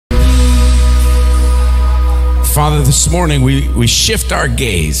Father, this morning we shift our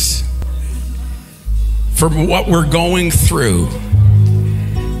gaze from what we're going through.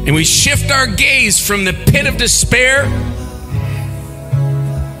 And we shift our gaze from the pit of despair,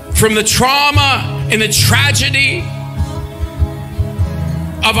 from the trauma and the tragedy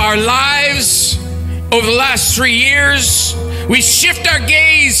of our lives over the last 3 years. We shift our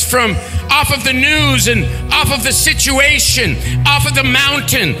gaze from off of the news and off of the situation, off of the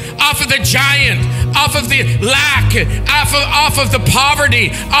mountain, off of the giant, off of the lack, off of the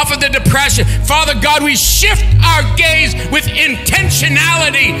poverty, off of the depression. Father God, we shift our gaze with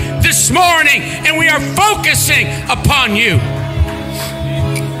intentionality this morning, and we are focusing upon you.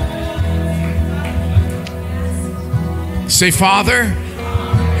 Say, Father.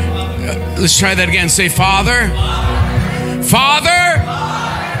 Let's try that again. Say, Father. Father,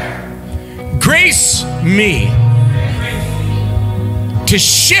 grace me to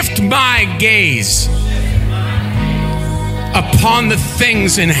shift my gaze upon the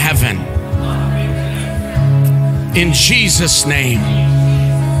things in heaven. In Jesus' name.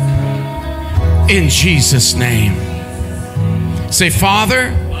 In Jesus' name. Say,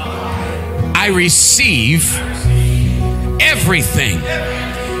 Father, I receive everything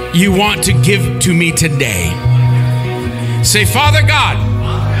you want to give to me today. Say, Father God,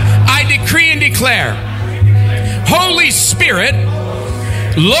 I decree and declare, Holy Spirit,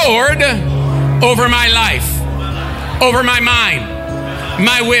 Lord, over my life, over my mind,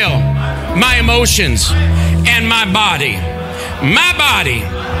 my will, my emotions, and my body. My body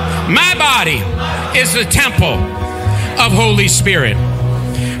is the temple of Holy Spirit.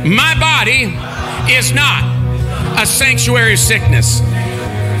 My body is not a sanctuary of sickness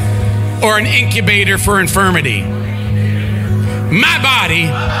or an incubator for infirmity. My body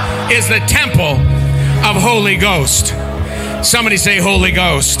is the temple of Holy Ghost. Somebody say Holy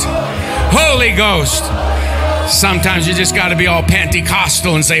Ghost. Holy Ghost. Sometimes you just got to be all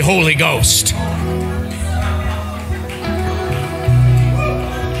Pentecostal and say Holy Ghost.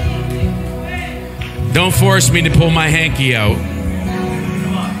 Don't force me to pull my hanky out.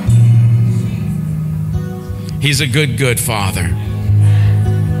 He's a good, good Father.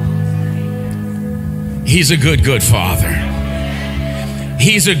 He's a good, good Father.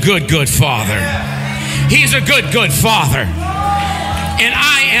 He's a good, good Father. He's a good, good Father. And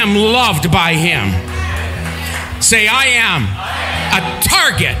I am loved by Him. Say, I am a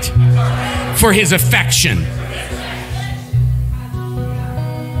target for His affection.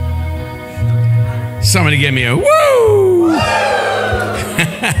 Somebody give me a woo!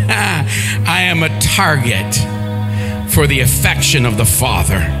 I am a target for the affection of the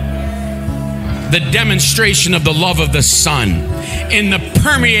Father. The demonstration of the love of the Son in the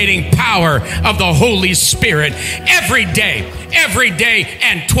permeating power of the Holy Spirit every day,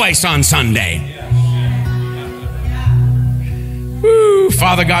 and twice on Sunday. Woo.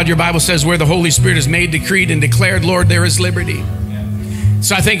 Father God, your Bible says where the Holy Spirit is made, decreed, and declared, Lord, there is liberty.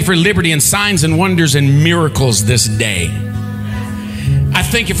 So I thank you for liberty and signs and wonders and miracles this day. I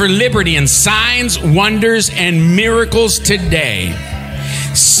thank you for liberty and signs, wonders, and miracles today.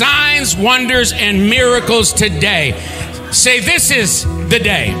 Signs, wonders, and miracles today. Say, this is the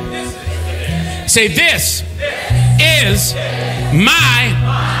day. Say, this is my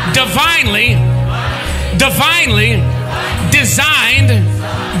divinely designed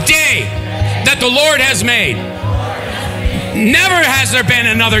day that the Lord has made. Never has there been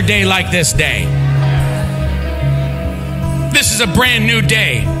another day like this day. This is a brand new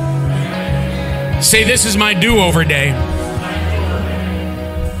day. Say, this is my do-over day.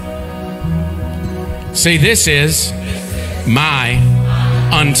 Say, this is my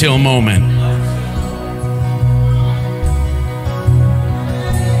until moment.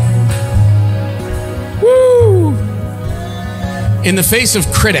 Woo! In the face of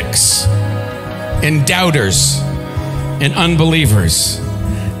critics and doubters and unbelievers,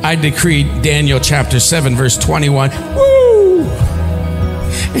 I decree Daniel chapter 7 verse 21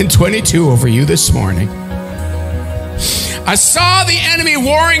 and 22 over you this morning. I saw the enemy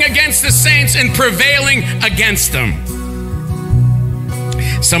warring against the saints and prevailing against them.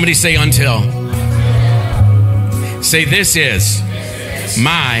 Somebody say until. Say, this is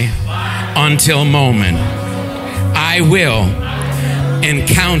my until moment. I will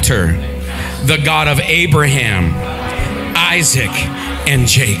encounter the God of Abraham, Isaac, and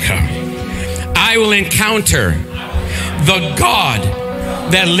Jacob. I will encounter the God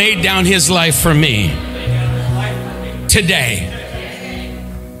that laid down his life for me. Today,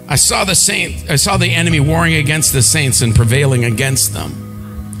 I saw the enemy warring against the saints and prevailing against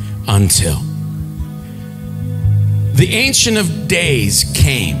them until the Ancient of Days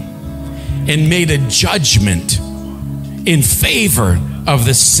came and made a judgment in favor of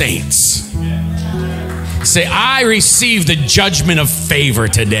the saints. Say, I receive the judgment of favor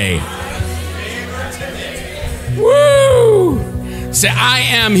today. Woo! Say, I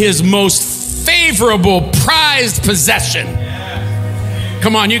am his most favorable, prized possession.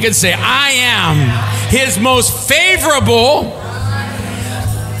 Come on, you can say, I am his most favorable,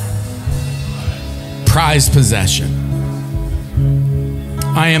 prized possession.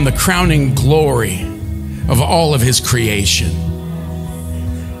 I am the crowning glory of all of his creation.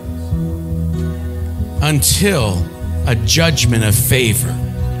 Until a judgment of favor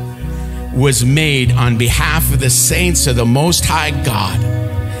was made on behalf of the saints of the Most High God,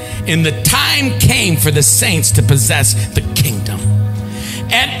 and the time came for the saints to possess the kingdom.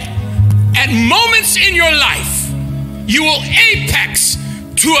 At moments in your life, you will apex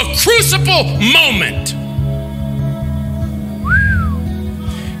to a crucible moment.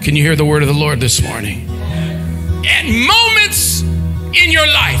 Can you hear the word of the Lord this morning? At moments in your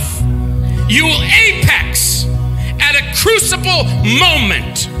life, you will apex at a crucible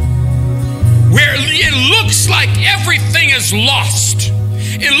moment where it looks like everything is lost.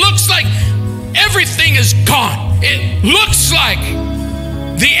 It looks like everything is gone. It looks like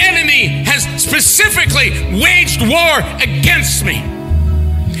the enemy has specifically waged war against me.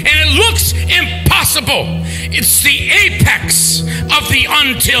 And it looks impossible. It's the apex of the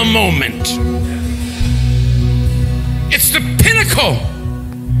until moment. It's the pinnacle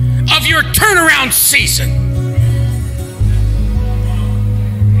of your turnaround season.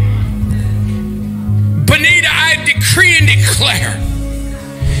 Bonita, I decree and declare,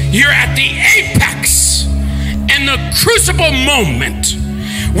 you're at the apex and the crucible moment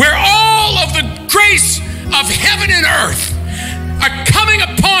where all of the grace of heaven and earth are coming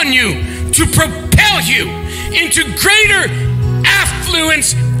upon you to propel you into greater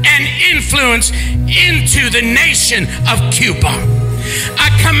affluence and influence into the nation of Cuba. I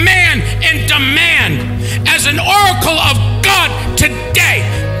command and demand as an oracle of God today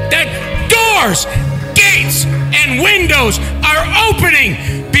that doors, gates, and windows are opening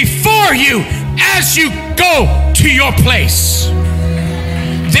before you as you go to your place.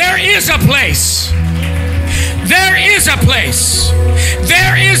 There is a place. There is a place.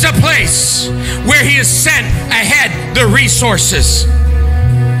 There is a place where he has sent ahead the resources.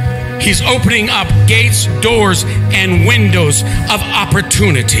 He's opening up gates, doors, and windows of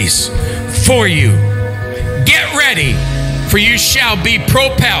opportunities for you. Get ready, for you shall be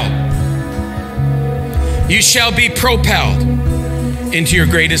propelled. You shall be propelled into your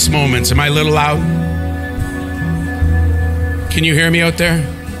greatest moments. Am I a little loud? Can you hear me out there?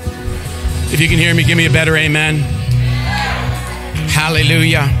 If you can hear me, give me a better amen.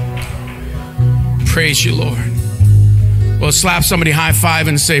 Hallelujah. Praise you, Lord. Well, slap somebody high five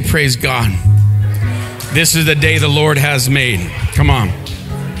and say, praise God. This is the day the Lord has made. Come on.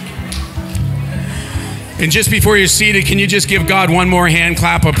 And just before you're seated, can you just give God one more hand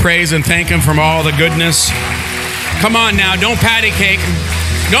clap of praise and thank him for all the goodness? Come on now, don't patty cake.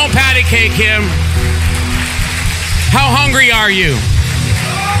 Don't patty cake him. How hungry are you?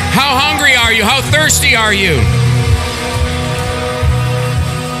 How hungry are you? How thirsty are you?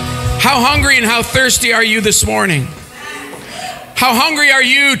 How hungry and how thirsty are you this morning? How hungry are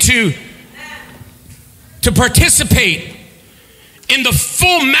you to participate in the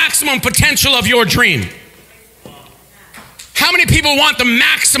full maximum potential of your dream? How many people want the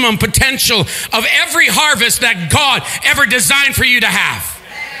maximum potential of every harvest that God ever designed for you to have?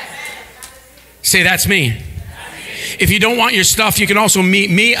 Say, that's me. If you don't want your stuff, you can also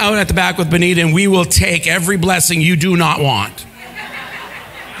meet me out at the back with Bonita, and we will take every blessing you do not want.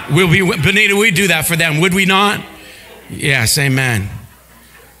 Bonita, we do that for them, would we not? Yes, amen.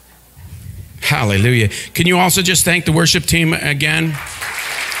 Hallelujah. Can you also just thank the worship team again?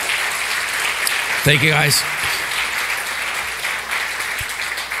 Thank you, guys.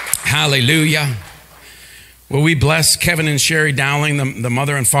 Hallelujah. Well, we bless Kevin and Sherry Dowling, the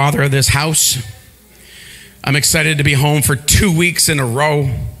mother and father of this house. I'm excited to be home for 2 weeks in a row.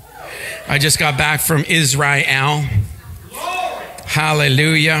 I just got back from Israel.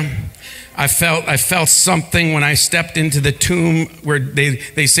 Hallelujah. I felt something when I stepped into the tomb where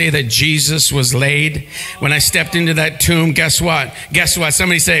they say that Jesus was laid. When I stepped into that tomb, guess what? Guess what?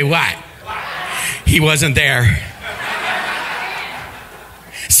 Somebody say, what? He wasn't there.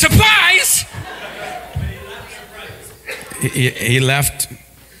 Surprise! He left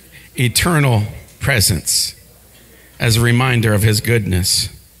eternal presence as a reminder of his goodness.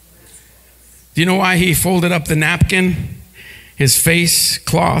 Do you know why he folded up the napkin? His face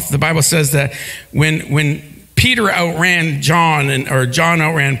cloth. The Bible says that when Peter outran John, or John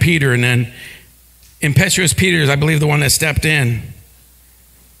outran Peter, and then impetuous Peter is, I believe, the one that stepped in.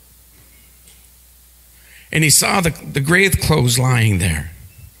 And he saw the grave clothes lying there.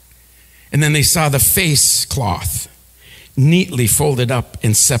 And then they saw the face cloth neatly folded up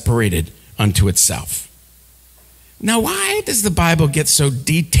and separated unto itself. Now, why does the Bible get so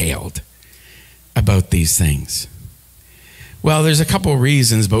detailed about these things? Well, there's a couple of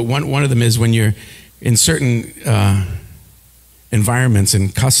reasons, but one of them is when you're in certain environments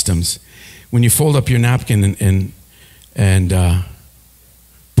and customs, when you fold up your napkin and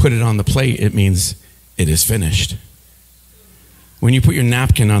put it on the plate, it means it is finished. When you put your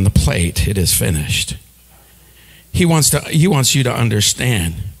napkin on the plate, it is finished. He wants you to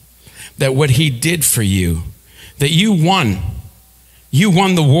understand that what he did for you, that you won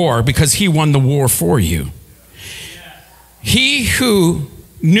the war because he won the war for you. He who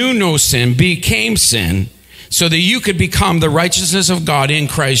knew no sin became sin so that you could become the righteousness of God in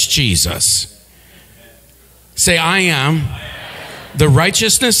Christ Jesus. Say, I am the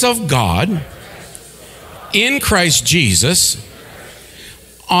righteousness of God in Christ Jesus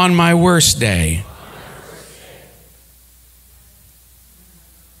on my worst day.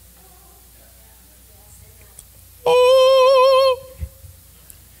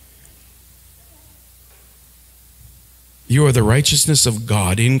 You are the righteousness of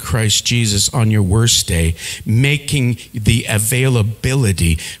God in Christ Jesus on your worst day, making the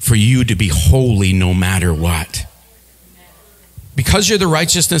availability for you to be holy no matter what. Because you're the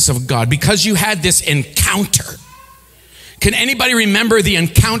righteousness of God, because you had this encounter. Can anybody remember the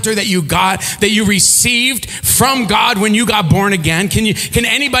encounter that you got, that you received from God when you got born again? Can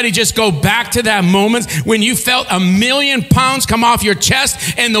anybody just go back to that moment when you felt 1,000,000 pounds come off your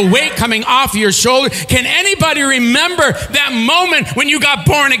chest and the weight coming off your shoulder? Can anybody remember that moment when you got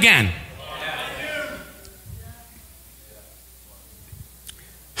born again?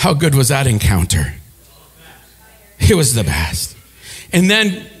 How good was that encounter? It was the best. And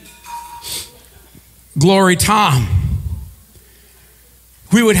then, glory Tom.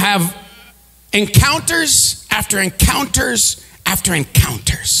 We would have encounters after encounters after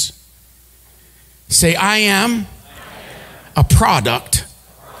encounters. Say, I am a product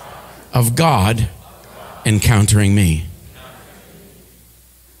of God encountering me.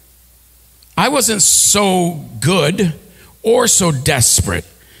 I wasn't so good or so desperate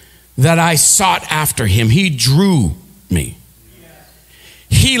that I sought after him. He drew me.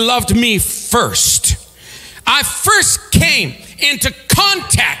 He loved me first. I first came into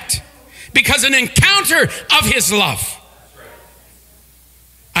contact because an encounter of his love.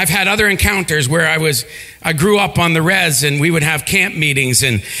 I've had other encounters where I grew up on the res, and we would have camp meetings,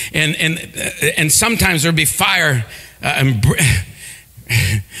 and sometimes there'd be fire.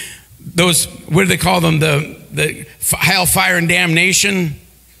 Those, what do they call them? The hell, fire, and damnation.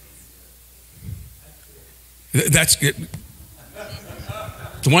 That's good.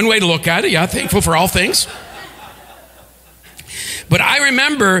 It's one way to look at it. Yeah, thankful for all things. But I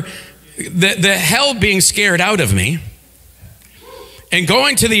remember the hell being scared out of me and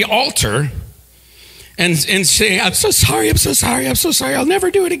going to the altar and saying, I'm so sorry, I'm so sorry, I'm so sorry, I'll never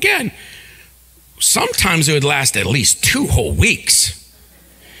do it again. Sometimes it would last at least 2 whole weeks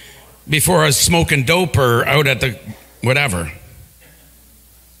before I was smoking dope or out at the whatever.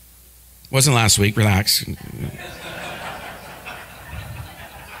 Wasn't last week, relax.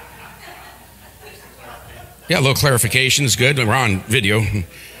 Yeah, a little clarification is good. We're on video.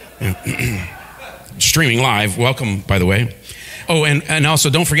 Streaming live. Welcome, by the way. Oh, and also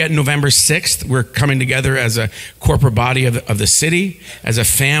don't forget, November 6th, we're coming together as a corporate body of the city, as a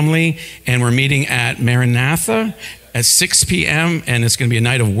family, and we're meeting at Maranatha at 6 p.m., and it's going to be a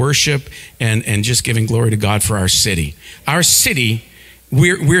night of worship and just giving glory to God for our city. Our city,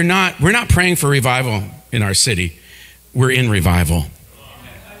 we're not praying for revival in our city. We're in revival.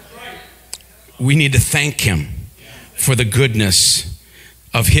 We need to thank him for the goodness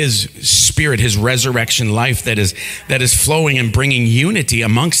of his spirit, his resurrection life that is flowing and bringing unity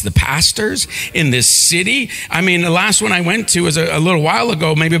amongst the pastors in this city. I mean, the last one I went to was a little while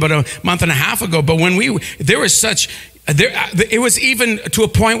ago, maybe about a month and a half ago. But when it was even to a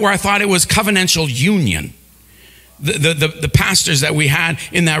point where I thought it was covenantal union. The pastors that we had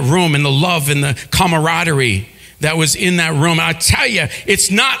in that room, and the love and the camaraderie that was in that room. I tell you, it's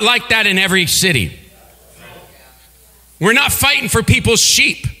not like that in every city. We're not fighting for people's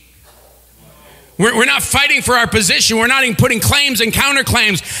sheep. We're not fighting for our position. We're not even putting claims and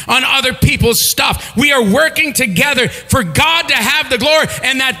counterclaims on other people's stuff. We are working together for God to have the glory,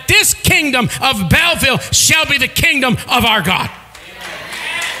 and that this kingdom of Belleville shall be the kingdom of our God.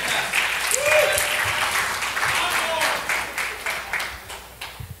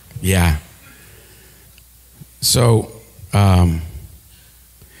 Yeah. So, I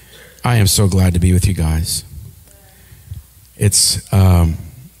am so glad to be with you guys. It's,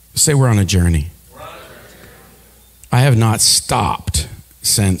 say we're on a journey. I have not stopped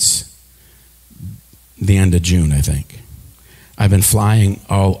since the end of June, I think. I've been flying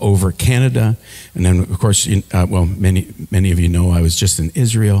all over Canada, and then, of course, many of you know I was just in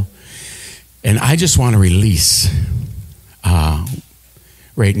Israel, and I just want to release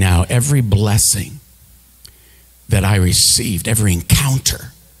right now every blessing that I received, every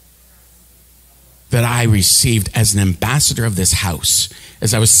encounter that I received as an ambassador of this house,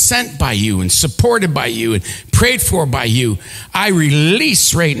 as I was sent by you and supported by you and prayed for by you. I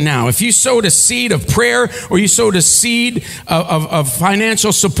release right now. If you sowed a seed of prayer, or you sowed a seed of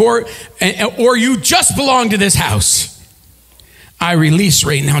financial support, or you just belong to this house, I release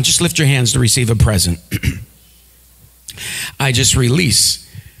right now. Just lift your hands to receive a present. I just release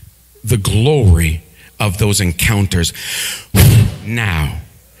the glory of those encounters now,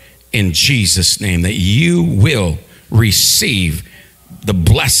 in Jesus' name, that you will receive the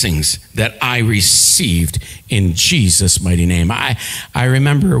blessings that I received in Jesus' mighty name. I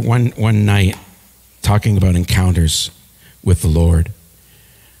remember one night talking about encounters with the Lord.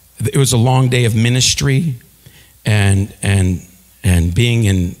 It was a long day of ministry, and being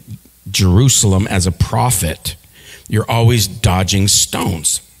in Jerusalem as a prophet, you're always dodging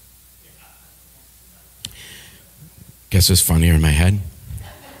stones. Guess it's funnier in my head.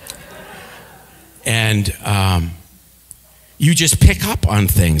 And you just pick up on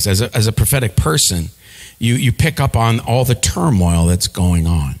things as a prophetic person. You pick up on all the turmoil that's going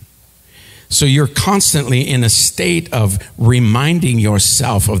on. So you're constantly in a state of reminding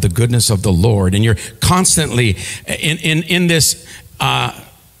yourself of the goodness of the Lord, and you're constantly in this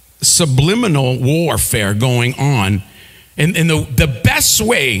subliminal warfare going on. And the best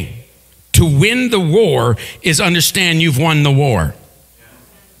way to win the war is understand you've won the war.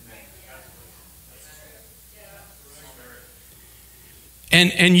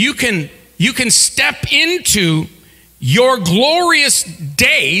 And you can step into your glorious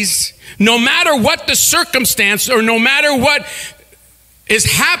days, no matter what the circumstance or no matter what is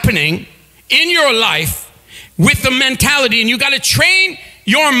happening in your life, with the mentality. And you got to train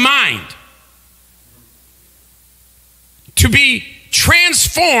your mind to be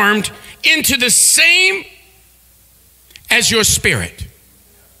transformed into the same as your spirit.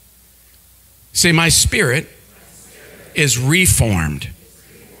 Say, my spirit is reformed.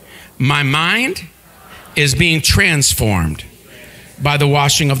 My mind is being transformed by the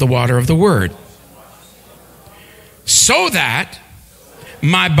washing of the water of the word, so that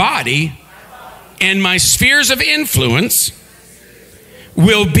my body and my spheres of influence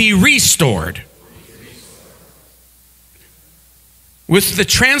will be restored. With the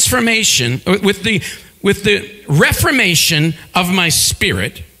transformation, with the reformation of my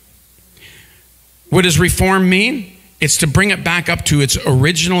spirit, what does reform mean? It's to bring it back up to its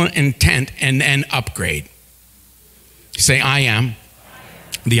original intent and then upgrade. Say, I am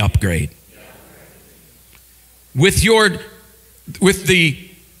the upgrade. With the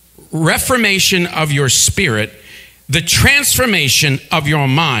reformation of your spirit, the transformation of your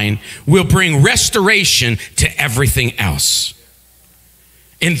mind will bring restoration to everything else.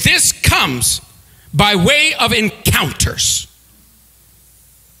 And this comes by way of encounters.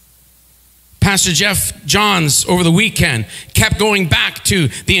 Pastor Jeff Johns over the weekend kept going back to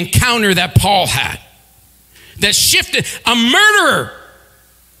the encounter that Paul had, that shifted a murderer,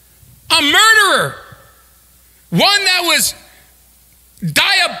 one that was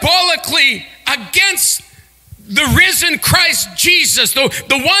diabolically against the risen Christ Jesus, the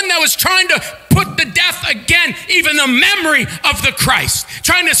one that was trying to put to death again even the memory of the Christ,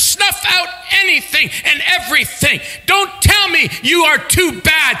 trying to snuff out anything and everything. Don't tell me you are too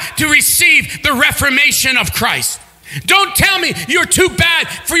bad to receive the reformation of Christ. Don't tell me you're too bad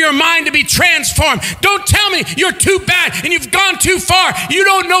for your mind to be transformed. Don't tell me you're too bad and you've gone too far. You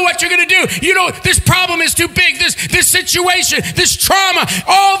don't know what you're going to do. You know, this problem is too big. This situation, this trauma,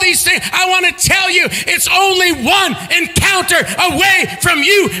 all these things. I want to tell you, it's only one encounter away from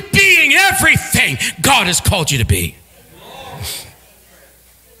you being everything God has called you to be.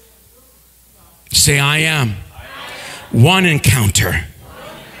 Say, I am one encounter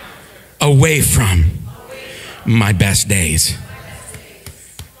away from my best days.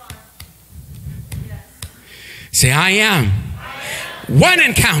 Say, I am one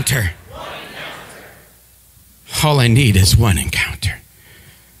encounter. All I need is one encounter.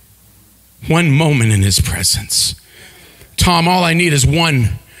 One moment in his presence. Tom, all I need is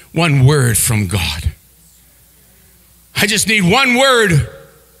one word from God. I just need one word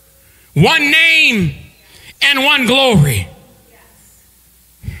one name, and one glory.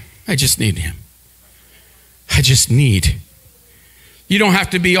 I just need him. I just need. You don't have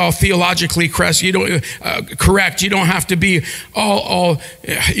to be all theologically correct. You don't have to be all.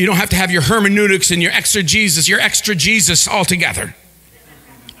 You don't have to have your hermeneutics and your exegesis, your extra Jesus all together.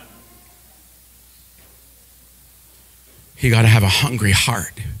 You got to have a hungry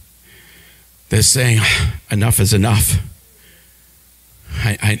heart that's saying, enough is enough.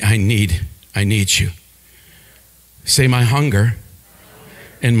 I need you. Say, my hunger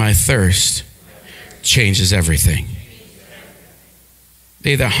and my thirst changes everything.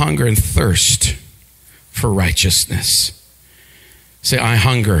 They that hunger and thirst for righteousness. Say, I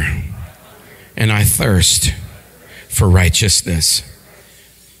hunger and I thirst for righteousness.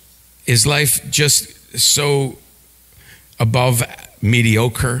 Is life just so above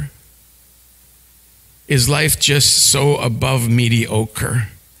mediocre? Is life just so above mediocre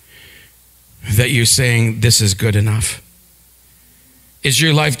that you're saying this is good enough? Is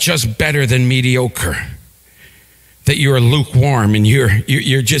your life just better than mediocre? That you're lukewarm and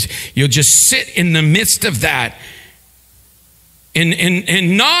you'll just sit in the midst of that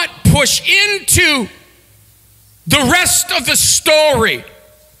and not push into the rest of the story.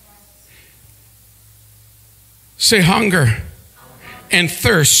 Say, hunger and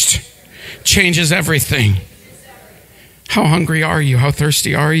thirst changes everything. How hungry are you? How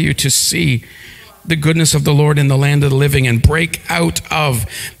thirsty are you to see the goodness of the Lord in the land of the living and break out of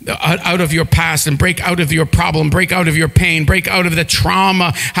your past and break out of your problem, break out of your pain, break out of the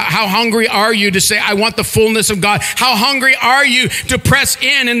trauma? How hungry are you to say, I want the fullness of God? How hungry are you to press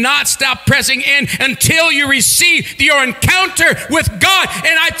in and not stop pressing in until you receive your encounter with God?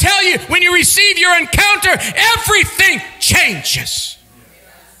 And I tell you, when you receive your encounter, everything changes.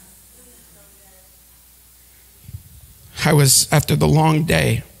 I was, after the long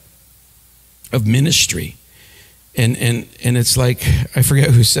day of ministry, and it's like, I forget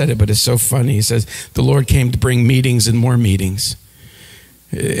who said it, but it's so funny. He says, the Lord came to bring meetings and more meetings.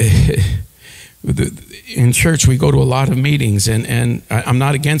 In church, we go to a lot of meetings, and I'm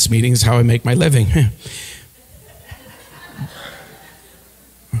not against meetings, it's how I make my living.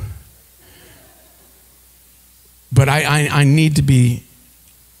 But I need to be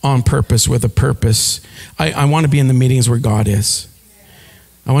on purpose, with a purpose. I want to be in the meetings where God is.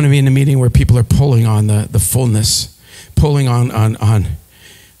 I want to be in a meeting where people are pulling on the fullness, pulling on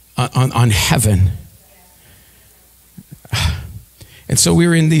heaven. And so we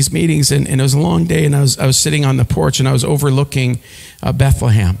were in these meetings, and it was a long day, and I was sitting on the porch, and I was overlooking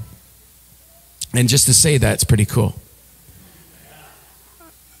Bethlehem. And just to say that, it's pretty cool.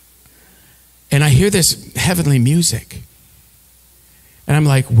 And I hear this heavenly music. And I'm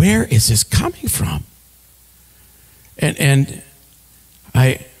like, where is this coming from? And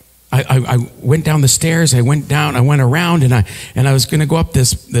I went down the stairs. I went around, and I was going to go up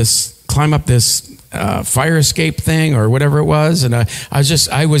climb up this fire escape thing or whatever it was. And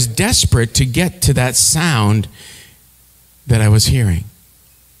I was desperate to get to that sound that I was hearing.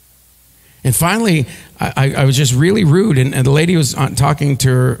 And finally, I was just really rude, and the lady was talking to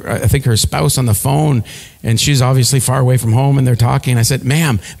her, I think her spouse, on the phone, and she's obviously far away from home, and they're talking. I said,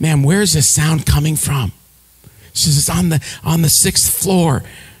 ma'am, where's this sound coming from? She says, it's on the 6th floor.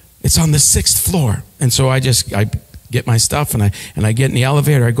 It's on the 6th floor. And so I get my stuff, and I get in the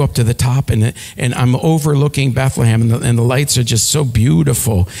elevator. I go up to the top, and I'm overlooking Bethlehem, and the lights are just so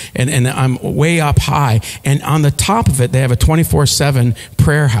beautiful, and I'm way up high. And on the top of it, they have a 24/7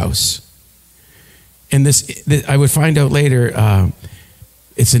 prayer house. And this I would find out later,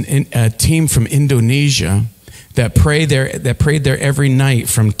 it's a team from Indonesia that prayed there every night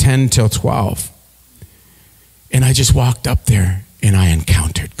from 10 till 12. And I just walked up there, and I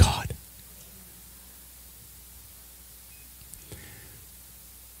encountered God.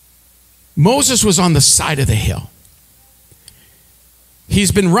 Moses was on the side of the hill.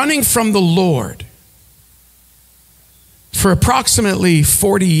 He's been running from the Lord for approximately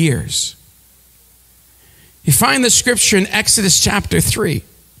 40 years. You find the scripture in Exodus chapter 3.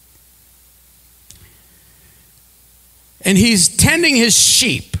 And he's tending his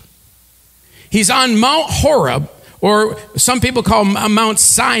sheep. He's on Mount Horeb, or some people call Mount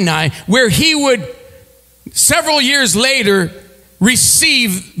Sinai, where he would, several years later,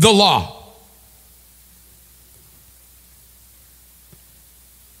 receive the law.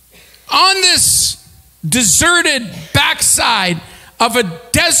 On this deserted backside of a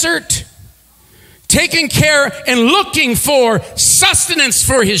desert, taking care and looking for sustenance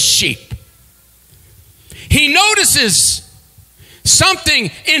for his sheep, he notices something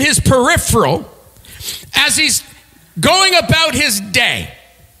in his peripheral as he's going about his day.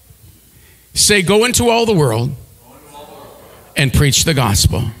 Say, go into all the world and preach the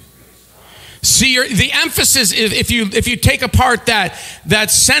gospel. See, the emphasis, if you take apart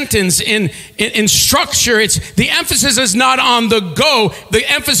that sentence in structure, it's the emphasis is not on the go, the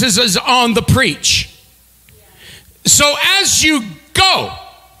emphasis is on the preach. So as you go,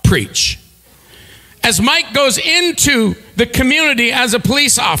 preach. As Mike goes into the community as a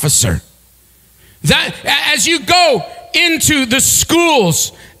police officer, that as you go into the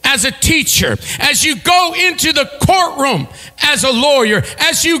schools as a teacher, as you go into the courtroom as a lawyer,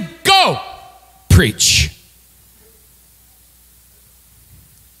 as you go, preach.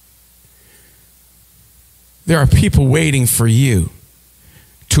 There are people waiting for you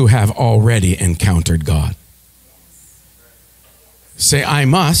to have already encountered God. Say, I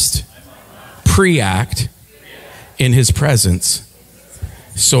must pre-act in his presence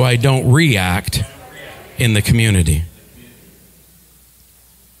so I don't react in the community.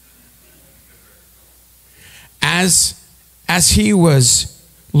 As he was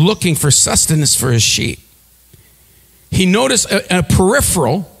looking for sustenance for his sheep, he noticed a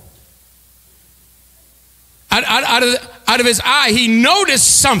peripheral out of his eye. He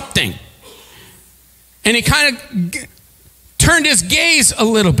noticed something, and he kind of turned his gaze a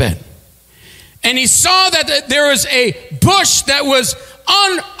little bit, and he saw that there was a bush that was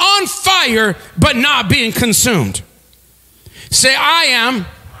on fire but not being consumed. Say, I am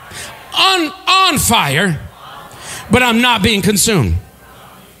on fire, but I'm not being consumed.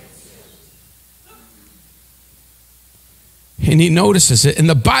 And he notices it. And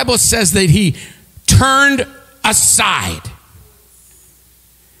the Bible says that he turned aside.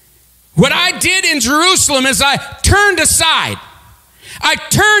 What I did in Jerusalem is I turned aside. I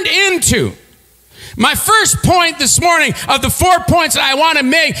turned into. My first point this morning of the 4 points that I want to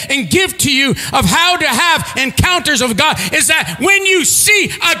make and give to you of how to have encounters of God is that when you see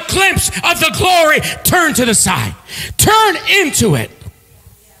a glimpse of the glory, turn to the side. Turn into it.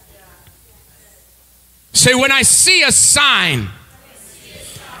 Say, when I see a sign,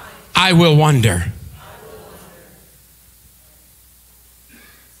 I will wonder.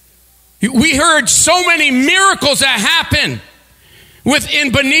 We heard so many miracles that happen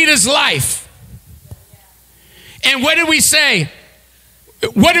within Bonita's life. And what did we say?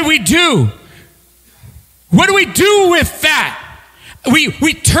 What did we do? What do we do with that?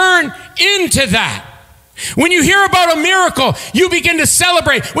 We turn into that. When you hear about a miracle, you begin to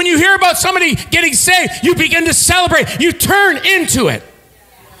celebrate. When you hear about somebody getting saved, you begin to celebrate. You turn into it.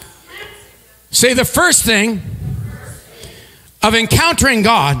 Say, the first thing of encountering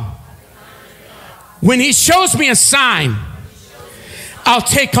God, when he shows me a sign, I'll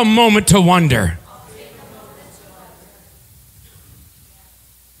take a moment to wonder.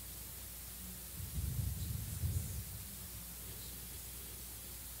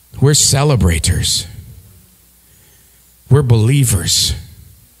 We're celebrators. We're believers.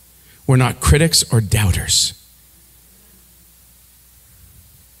 We're not critics or doubters.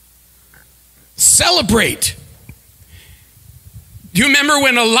 Celebrate. Do you remember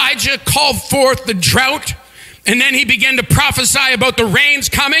when Elijah called forth the drought? And then he began to prophesy about the rains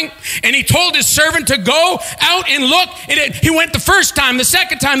coming. And he told his servant to go out and look. And he went the first time, the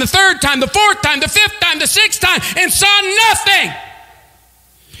second time, the third time, the fourth time, the fifth time, the sixth time, and saw nothing.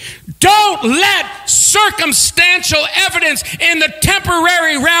 Don't let circumstantial evidence in the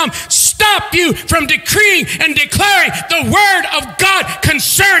temporary realm stop you from decreeing and declaring the word of God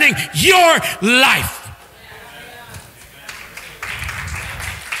concerning your life.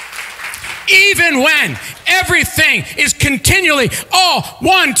 Even when everything is continually,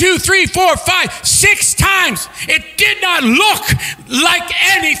 1, 2, 3, 4, 5, 6 times, it did not look like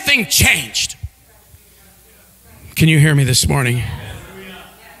anything changed. Can you hear me this morning?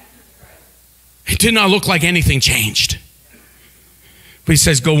 It did not look like anything changed. But he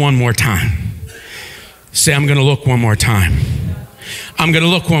says, go one more time. Say, I'm going to look one more time. I'm going to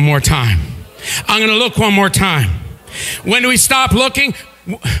look one more time. I'm going to look one more time. When do we stop looking?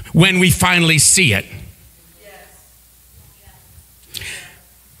 When we finally see it.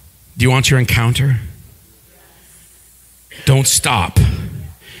 Do you want your encounter? Don't stop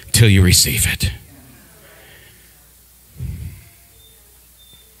till you receive it.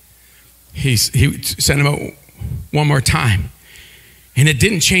 He sent him out one more time. And it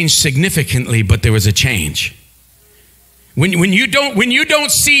didn't change significantly, but there was a change. When you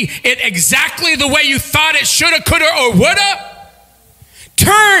don't see it exactly the way you thought it shoulda, coulda, or woulda,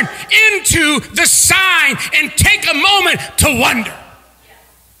 turn into the sign and take a moment to wonder.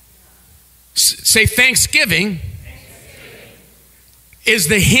 Say, Thanksgiving is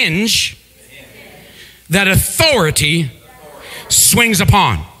the hinge that authority swings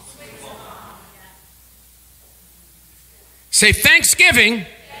upon. Say, thanksgiving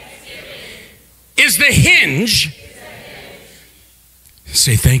is the hinge.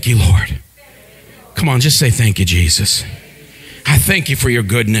 Say, thank you, Lord. Come on, just say thank you, Jesus. I thank you for your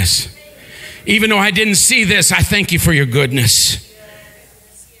goodness. Even though I didn't see this, I thank you for your goodness.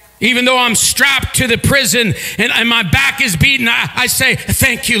 Even though I'm strapped to the prison and my back is beaten, I say,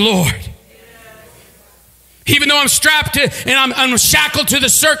 thank you, Lord. Even though I'm strapped to and I'm shackled to the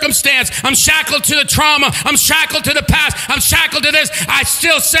circumstance, I'm shackled to the trauma, I'm shackled to the past, I'm shackled to this, I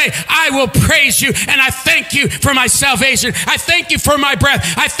still say, I will praise you and I thank you for my salvation. I thank you for my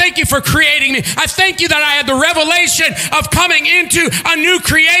breath. I thank you for creating me. I thank you that I had the revelation of coming into a new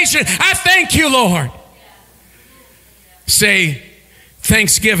creation. I thank you, Lord. Say,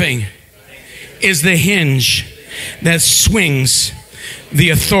 thanksgiving is the hinge that swings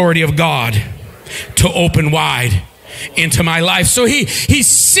the authority of God to open wide into my life. So he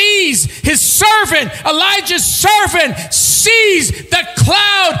sees his servant, Elijah's servant, sees the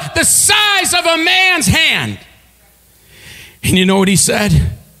cloud the size of a man's hand. And you know what he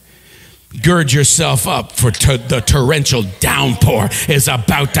said? Gird yourself up, for the torrential downpour is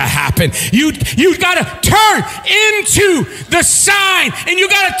about to happen. You got to turn into the sign, and you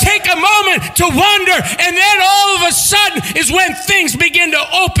got to take a moment to wonder, and then all of a sudden is when things begin to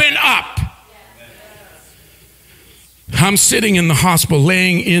open up. I'm sitting in the hospital,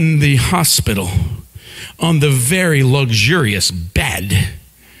 laying in the hospital on the very luxurious bed.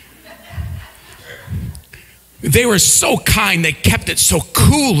 They were so kind, they kept it so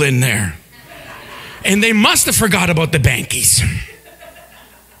cool in there. And they must have forgot about the bankies.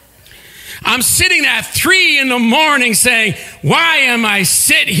 I'm sitting at 3 a.m. saying, why am I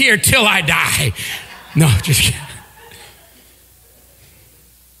sit here till I die? No, just kidding.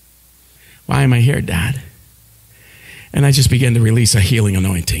 Why am I here, Dad? And I just began to release a healing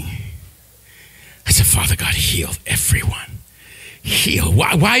anointing. I said, Father God, heal everyone. Heal.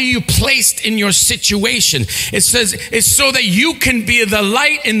 Why are you placed in your situation? It says it's so that you can be the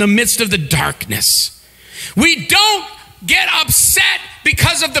light in the midst of the darkness. We don't get upset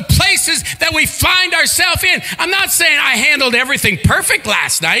because of the places that we find ourselves in. I'm not saying I handled everything perfect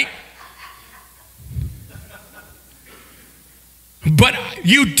last night. But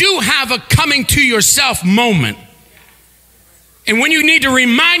you do have a coming to yourself moment. And when you need to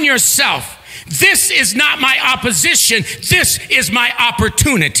remind yourself, this is not my opposition, this is my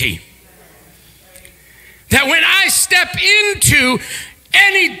opportunity. That when I step into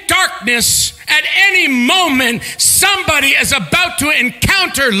any darkness at any moment, somebody is about to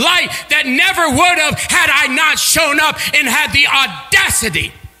encounter light that never would have had I not shown up and had the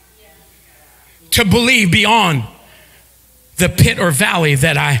audacity to believe beyond the pit or valley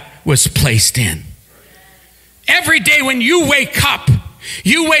that I was placed in. Every day when you wake up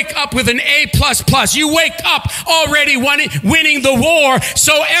with an A++. You wake up already winning the war.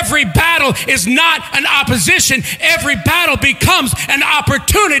 So every battle is not an opposition. Every battle becomes an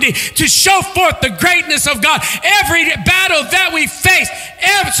opportunity to show forth the greatness of God. Every battle that we face,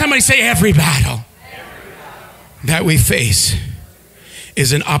 somebody say every battle that we face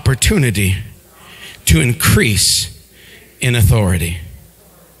is an opportunity to increase in authority.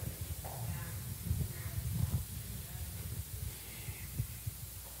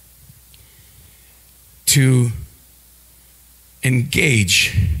 To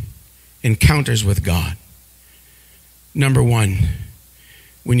engage encounters with God. Number one,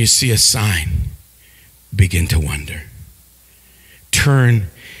 when you see a sign, begin to wonder. Turn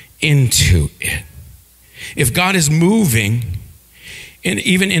into it. If God is moving, and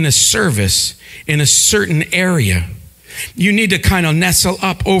even in a service, in a certain area, you need to kind of nestle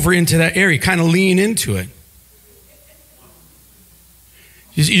up over into that area, kind of lean into it.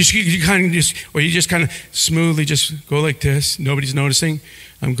 You just kind of smoothly just go like this. Nobody's noticing.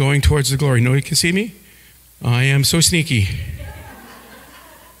 I'm going towards the glory. Nobody can see me. I am so sneaky.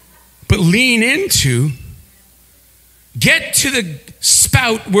 But lean into, get to the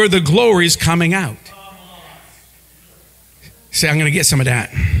spout where the glory is coming out. Say, I'm going to get some of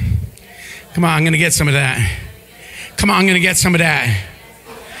that. Come on, I'm going to get some of that. Come on, I'm going to get some of that.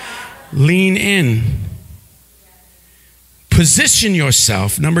 Lean in. Position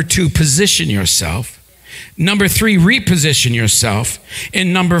yourself. Number 2, position yourself. Number 3, reposition yourself.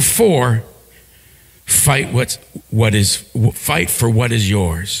 And number 4, fight for what is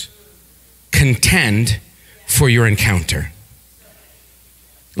yours. Contend for your encounter.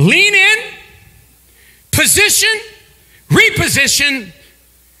 Lean in, position, reposition,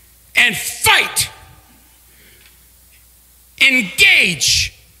 and fight.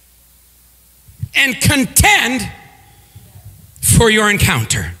 Engage and contend for your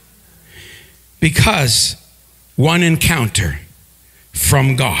encounter. Because one encounter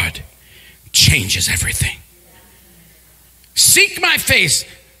from God changes everything. Seek my face.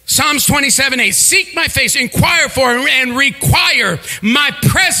 Psalms 27:8. Seek my face, inquire for and require my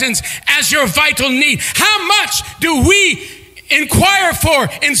presence as your vital need. How much do we inquire for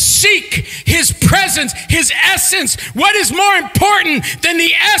and seek his presence, his essence? What is more important than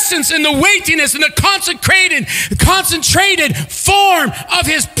the essence and the weightiness and the concentrated form of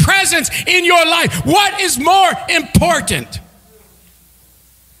his presence in your life? What is more important?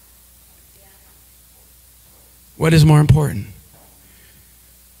 What is more important?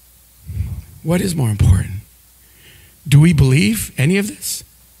 What is more important? Do we believe any of this?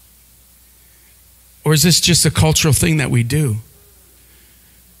 Or is this just a cultural thing that we do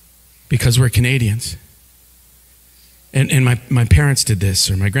because we're Canadians? And my parents did this,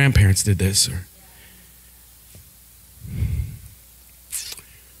 or my grandparents did this, or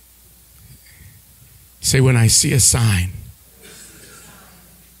say, when I see a sign,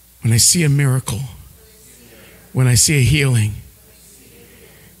 when I see a miracle, when I see a healing,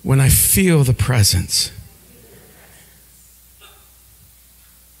 when I feel the presence,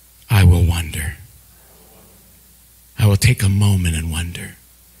 I will wonder. I will take a moment and wonder.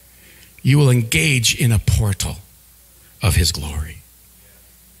 You will engage in a portal of his glory.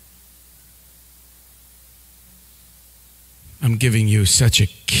 I'm giving you such a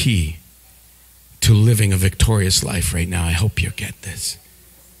key to living a victorious life right now. I hope you get this.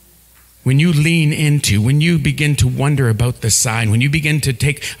 When you lean into, when you begin to wonder about the sign, when you begin to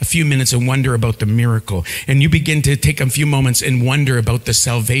take a few minutes and wonder about the miracle, and you begin to take a few moments and wonder about the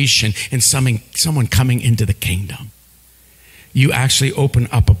salvation and someone coming into the kingdom, you actually open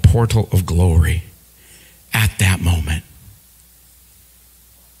up a portal of glory at that moment.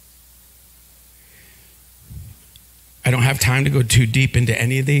 I don't have time to go too deep into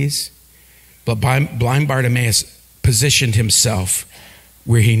any of these, but blind Bartimaeus positioned himself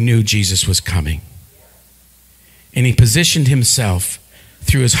where he knew Jesus was coming. And he positioned himself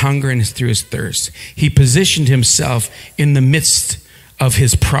through his hunger and through his thirst. He positioned himself in the midst of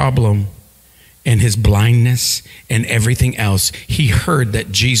his problem and his blindness and everything else. He heard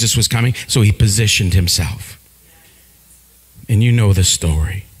that Jesus was coming, so he positioned himself. And you know the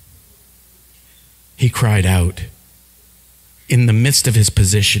story. He cried out in the midst of his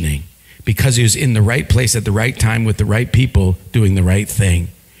positioning, because he was in the right place at the right time with the right people doing the right thing.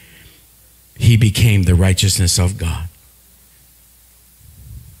 He became the righteousness of God.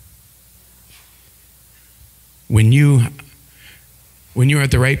 When you're at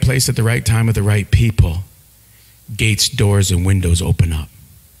the right place at the right time with the right people, gates, doors, and windows open up.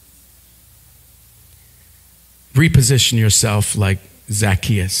 Reposition yourself like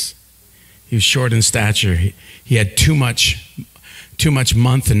Zacchaeus. He was short in stature. He had too much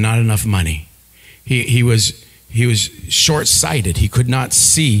month and not enough money. He was short-sighted. He could not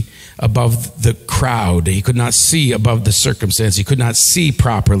see above the crowd. He could not see above the circumstance. He could not see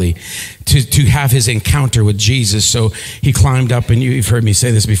properly to have his encounter with Jesus. So he climbed up, and you've heard me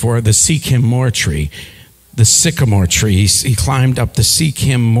say this before, the seek him more tree. The sycamore tree. He climbed up the seek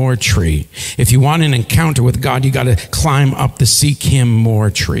him more tree. If you want an encounter with God, you got to climb up the seek him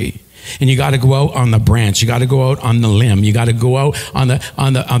more tree. And you got to go out on the branch. You got to go out on the limb. You got to go out on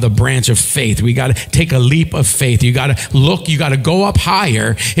the branch of faith. We got to take a leap of faith. You got to look. You got to go up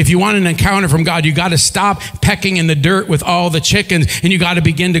higher. If you want an encounter from God, you got to stop pecking in the dirt with all the chickens, and you got to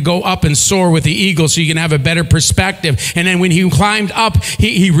begin to go up and soar with the eagle, so you can have a better perspective. And then when he climbed up,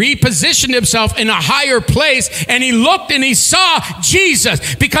 he repositioned himself in a higher place, and he looked and he saw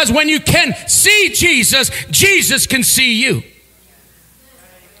Jesus. Because when you can see Jesus, Jesus can see you.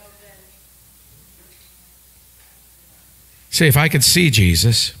 Say, if I could see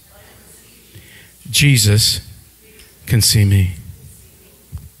Jesus, Jesus can see me.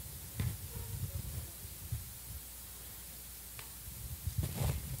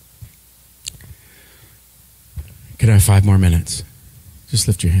 Could I have 5 more minutes? Just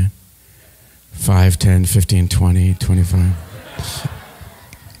lift your hand. 5, 10, 15, 20, 25.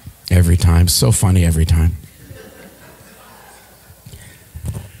 Every time. So funny every time.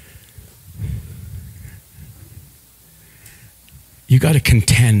 You got to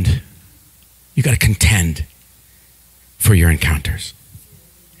contend. You got to contend for your encounters.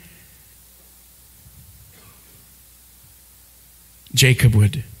 Jacob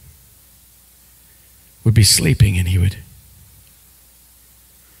would be sleeping, and he would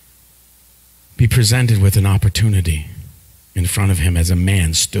be presented with an opportunity in front of him as a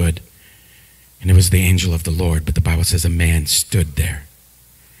man stood. And it was the angel of the Lord, but the Bible says a man stood there.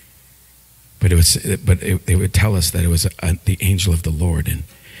 But it would tell us that it was the angel of the Lord.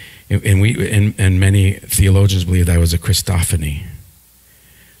 And many theologians believe that was a Christophany.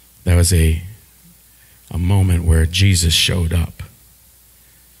 That was a moment where Jesus showed up.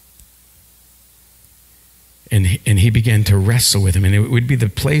 And he began to wrestle with him. And it would be the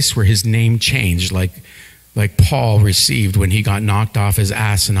place where his name changed, like Paul received when he got knocked off his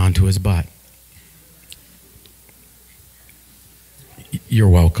ass and onto his butt. You're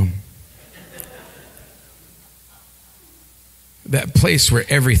welcome. That place where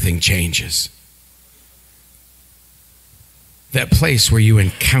everything changes. That place where you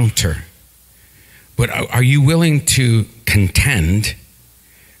encounter. But are you willing to contend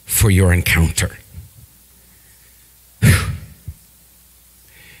for your encounter?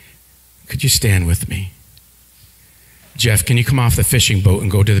 Could you stand with me? Jeff, can you come off the fishing boat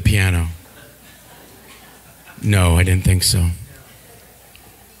and go to the piano? No, I didn't think so.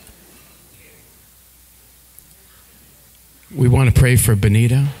 We want to pray for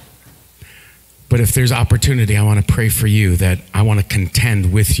Benita, but if there's opportunity, I want to pray for you, that I want to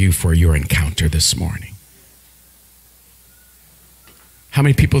contend with you for your encounter this morning. How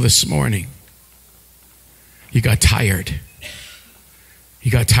many people this morning, you got tired? You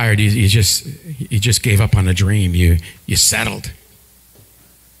got tired. You just gave up on a dream. You settled.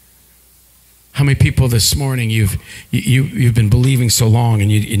 How many people this morning you've been believing so long,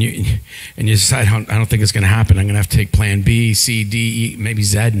 and you decide, I don't think it's going to happen. I'm going to have to take plan B, C, D, E, maybe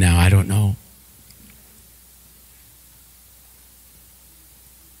Z now. I don't know.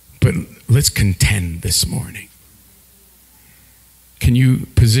 But let's contend this morning. Can you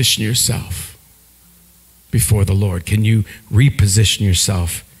position yourself before the Lord? Can you reposition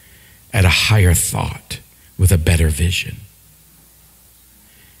yourself at a higher thought with a better vision?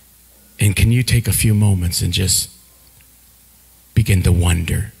 And can you take a few moments and just begin to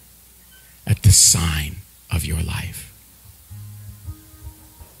wonder at the sign of your life?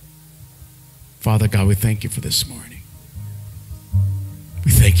 Father God, we thank you for this morning.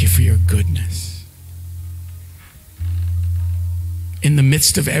 We thank you for your goodness. In the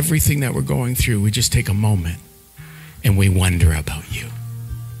midst of everything that we're going through, we just take a moment and we wonder about you.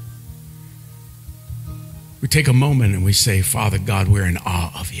 We take a moment and we say, Father God, we're in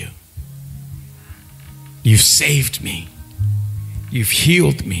awe of you. You've saved me. You've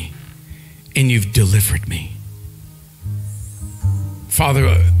healed me. And you've delivered me.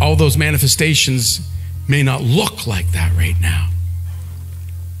 Father, all those manifestations may not look like that right now.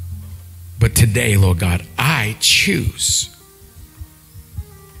 But today, Lord God, I choose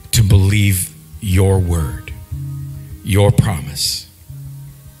to believe your word, your promise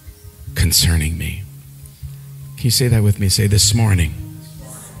concerning me. Can you say that with me? Say, this morning,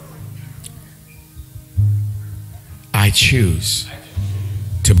 I choose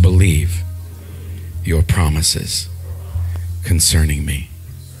to believe your promises concerning me.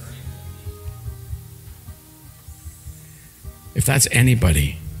 If that's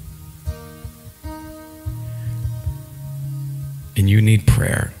anybody and you need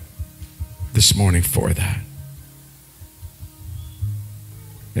prayer this morning for that,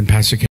 then Pastor